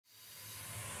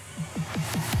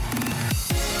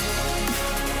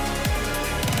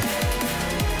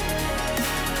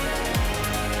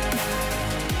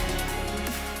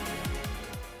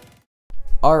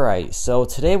Alright, so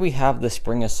today we have the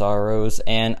Spring of Sorrows,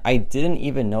 and I didn't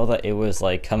even know that it was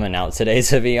like coming out today,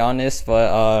 to be honest,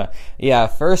 but yeah,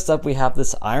 first up we have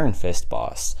this Iron Fist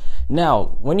boss.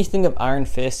 Now, when you think of Iron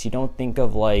Fist, you don't think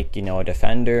of like, you know, a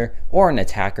defender or an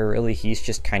attacker really, he's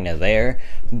just kind of there.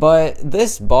 But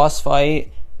this boss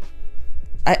fight,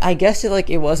 I guess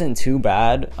it wasn't too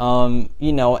bad,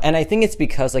 you know, and I think it's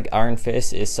because like Iron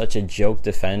Fist is such a joke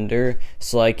defender,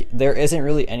 so like there isn't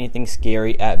really anything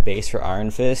scary at base for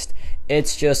Iron Fist.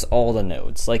 It's just all the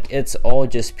nodes, like it's all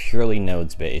just purely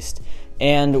nodes based.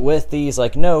 And with these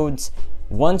like nodes,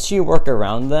 once you work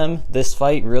around them, this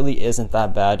fight really isn't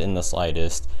that bad in the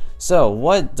slightest. So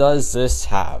what does this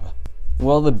have?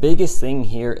 Well, the biggest thing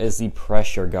here is the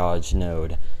pressure gauge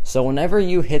node. So whenever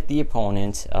you hit the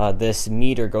opponent, this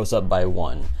meter goes up by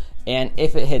 1. And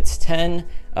if it hits 10,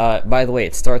 by the way,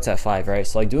 it starts at 5, right?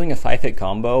 So like doing a 5-hit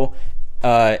combo,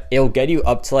 it'll get you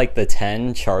up to like the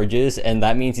 10 charges, and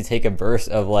that means you take a burst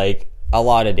of like a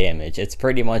lot of damage. It's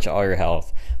pretty much all your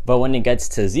health. But when it gets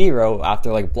to 0,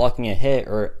 after like blocking a hit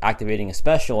or activating a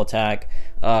special attack,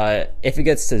 if it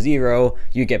gets to 0,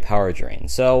 you get power drain.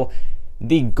 So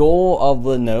the goal of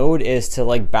the node is to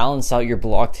like balance out your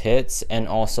blocked hits and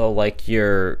also like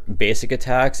your basic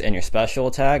attacks and your special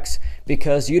attacks,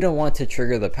 because you don't want to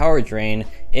trigger the power drain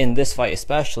in this fight,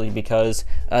 especially because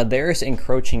there's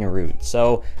encroaching root.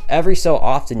 So every so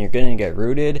often you're going to get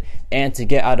rooted, and to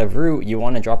get out of root you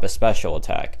want to drop a special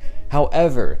attack.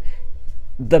 However,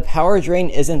 the power drain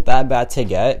isn't that bad to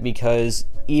get, because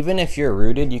even if you're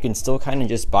rooted, you can still kind of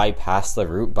just bypass the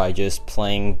root by just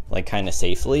playing like kind of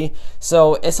safely.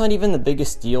 So it's not even the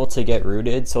biggest deal to get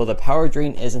rooted, so the power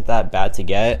drain isn't that bad to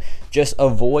get. Just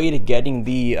avoid getting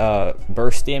the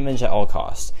burst damage at all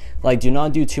costs. Like, do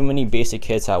not do too many basic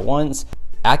hits at once.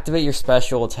 Activate your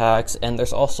special attacks, and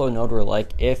there's also a node where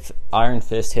like if Iron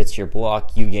Fist hits your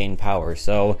block, you gain power.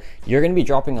 So you're going to be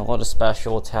dropping a lot of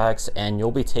special attacks, and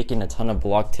you'll be taking a ton of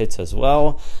blocked hits as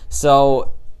well.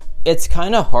 So it's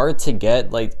kind of hard to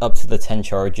get like up to the 10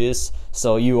 charges,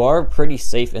 so you are pretty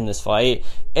safe in this fight.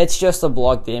 It's just the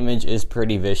block damage is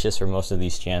pretty vicious for most of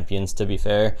these champions, to be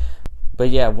fair. But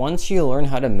yeah, once you learn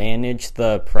how to manage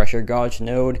the pressure gauge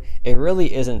node, it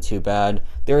really isn't too bad.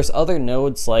 There's other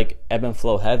nodes like Ebb and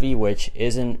Flow Heavy, which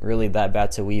isn't really that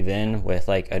bad to weave in with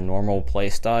like a normal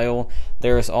playstyle.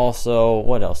 There's also,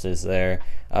 what else is there?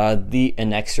 The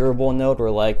Inexorable node, where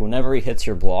like whenever he hits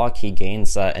your block, he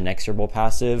gains that Inexorable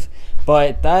passive.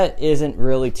 But that isn't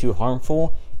really too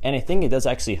harmful, and I think it does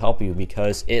actually help you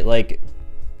because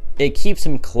it keeps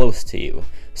him close to you.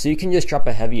 So you can just drop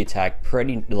a heavy attack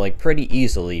pretty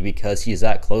easily because he's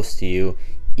that close to you,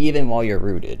 even while you're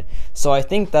rooted. So I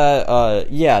think that,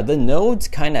 yeah, the nodes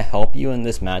kind of help you in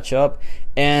this matchup,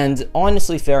 and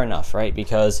honestly, fair enough, right?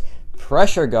 Because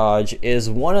pressure gauge is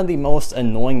one of the most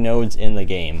annoying nodes in the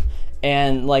game.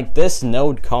 And like this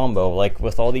node combo, like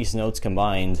with all these nodes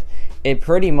combined, it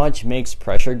pretty much makes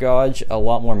pressure gauge a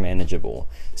lot more manageable.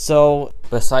 So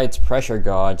besides pressure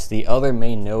gauge, the other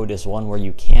main node is one where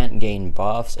you can't gain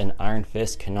buffs, and Iron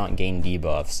Fist cannot gain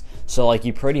debuffs. So like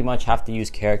you pretty much have to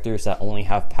use characters that only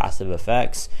have passive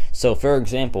effects. So for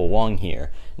example, Wong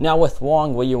here. Now with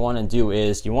Wong, what you want to do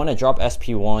is you want to drop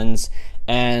SP1s,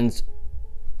 and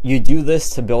you do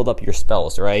this to build up your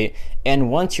spells, right?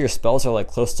 And once your spells are like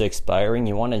close to expiring,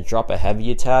 you want to drop a heavy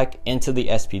attack into the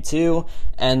SP2,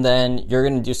 and then you're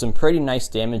going to do some pretty nice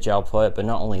damage output. But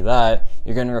not only that,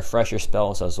 you're going to refresh your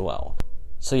spells as well.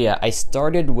 So yeah, I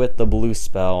started with the blue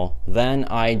spell, then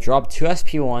I dropped 2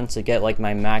 SP1 to get like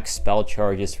my max spell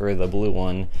charges for the blue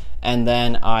one, and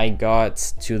then I got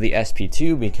to the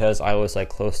SP2 because I was like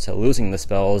close to losing the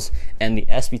spells, and the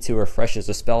SP2 refreshes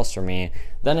the spells for me.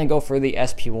 Then I go for the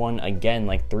SP1 again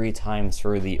like 3 times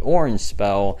for the orange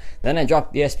spell, then I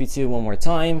drop the SP2 one more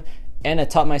time, and to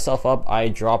top myself up, I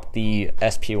dropped the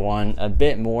SP1 a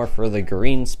bit more for the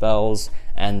green spells,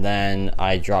 and then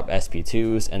I drop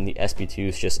SP2s, and the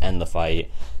SP2s just end the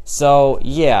fight. So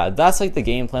yeah, that's like the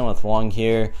game plan with Wong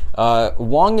here.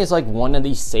 Wong is like one of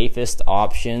the safest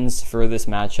options for this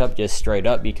matchup, just straight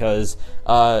up, because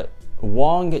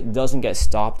Wong doesn't get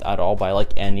stopped at all by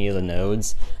like any of the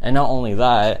nodes, and not only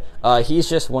that, he's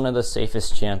just one of the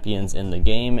safest champions in the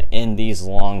game in these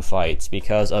long fights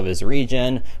because of his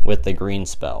regen with the green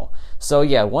spell. So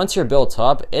yeah, once you're built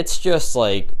up, it's just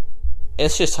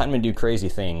time to do crazy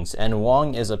things, and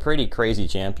Wong is a pretty crazy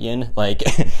champion. Like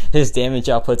his damage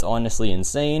output's honestly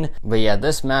insane. But yeah,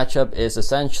 this matchup is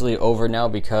essentially over now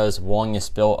because Wong is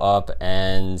built up,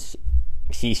 and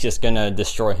he's just gonna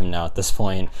destroy him now at this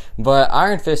point. But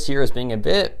Iron Fist here is being a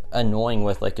bit annoying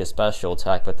with like his special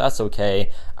attack, but that's okay.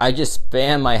 I just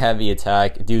spam my heavy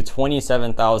attack, do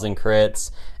 27,000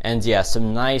 crits, and yeah,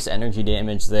 some nice energy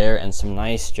damage there, and some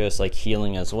nice just like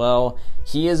healing as well.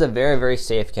 He is a very, very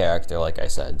safe character, like I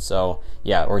said. So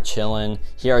yeah, we're chilling.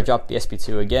 Here I dropped the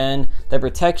SP2 again. The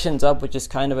protection's up, which is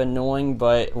kind of annoying,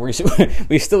 but we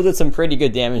still did some pretty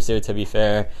good damage there, to be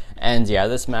fair. And yeah,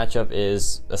 this matchup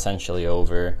is essentially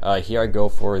over. Here I go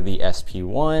for the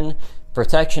SP1.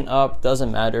 Protection up,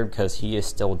 doesn't matter because he is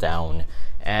still down.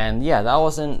 And yeah, that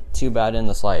wasn't too bad in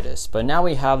the slightest. But now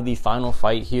we have the final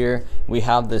fight here. We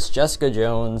have this Jessica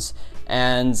Jones,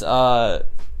 and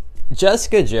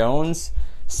Jessica Jones,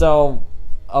 so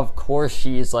of course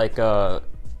she's like a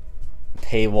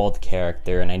paywalled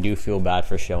character, and I do feel bad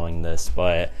for showing this,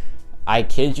 but I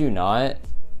kid you not,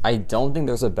 I don't think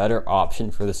there's a better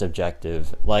option for this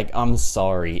objective. Like, I'm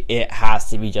sorry, it has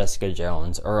to be Jessica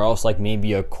Jones, or else like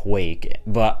maybe a Quake,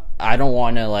 but I don't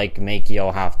want to like make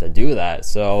y'all have to do that.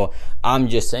 So I'm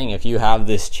just saying, if you have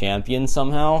this champion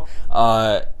somehow,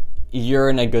 you're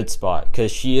in a good spot, because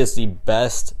she is the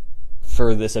best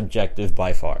for this objective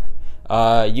by far.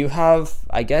 You have,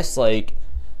 I guess, like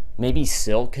maybe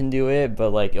Silk can do it,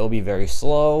 but like it'll be very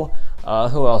slow.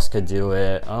 Who else could do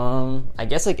it? I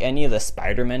guess like any of the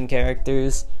Spider-Man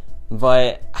characters,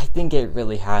 but I think it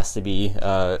really has to be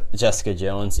Jessica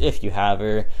Jones if you have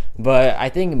her. But I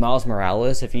think Miles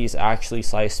Morales, if he's actually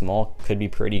size small, could be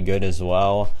pretty good as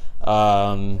well.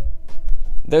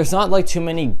 There's not like too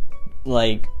many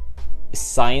like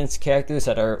science characters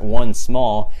that are, one,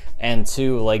 small, and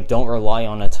two, like don't rely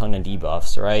on a ton of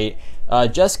debuffs, right?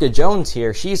 Jessica Jones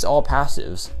here, she's all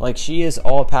passives. Like, she is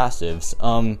all passives.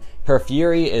 Her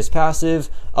Fury is passive.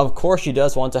 Of course, she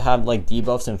does want to have like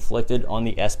debuffs inflicted on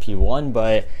the SP1,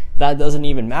 but that doesn't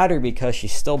even matter because she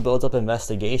still builds up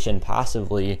investigation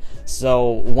passively. So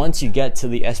once you get to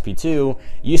the SP2,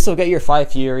 you still get your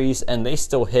 5 Furies, and they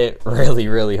still hit really,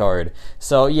 really hard.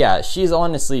 So yeah, she's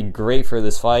honestly great for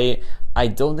this fight. I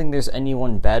don't think there's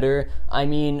anyone better. I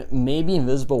mean, maybe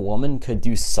Invisible Woman could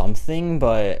do something,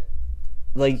 but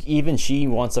like even she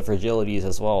wants the fragilities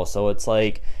as well. So it's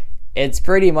like, it's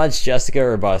pretty much Jessica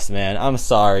or bust, man. I'm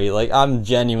sorry. Like, I'm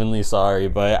genuinely sorry,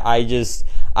 but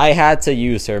I had to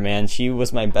use her, man. She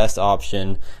was my best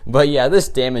option. But yeah, this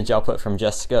damage output from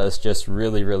Jessica is just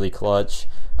really, really clutch.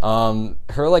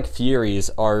 Her like Furies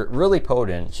are really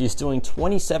potent. She's doing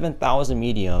 27,000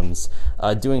 mediums,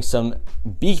 doing some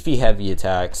beefy heavy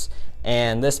attacks,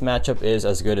 and this matchup is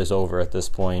as good as over at this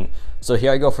point. So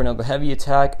here I go for another heavy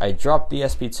attack. I drop the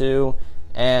SP2,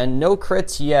 and no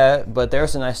crits yet, but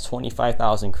there's a nice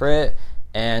 25,000 crit,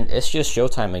 and it's just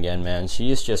showtime again, man.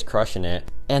 She is just crushing it.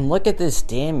 And look at this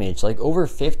damage, like over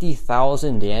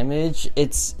 50,000 damage.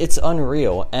 It's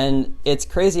unreal, and it's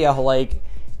crazy how like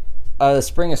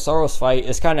Spring of Sorrows fight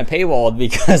is kind of paywalled,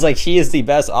 because like she is the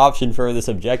best option for this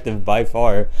objective by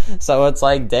far. So it's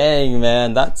like, dang,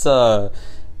 man, that's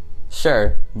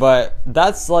sure. But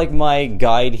that's like my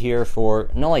guide here for,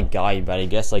 not like guide, but I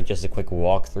guess like just a quick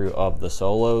walkthrough of the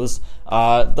solos.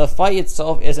 The fight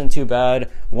itself isn't too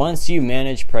bad. Once you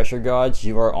manage pressure gauge,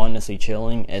 you are honestly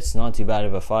chilling. It's not too bad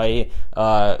of a fight.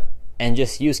 And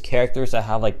just use characters that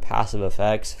have like passive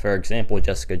effects, for example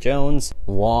Jessica Jones,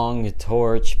 Wong,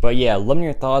 Torch. But yeah, let me know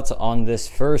your thoughts on this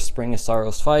first Spring of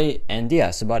Sorrows fight, and yeah,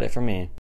 that's about it for me.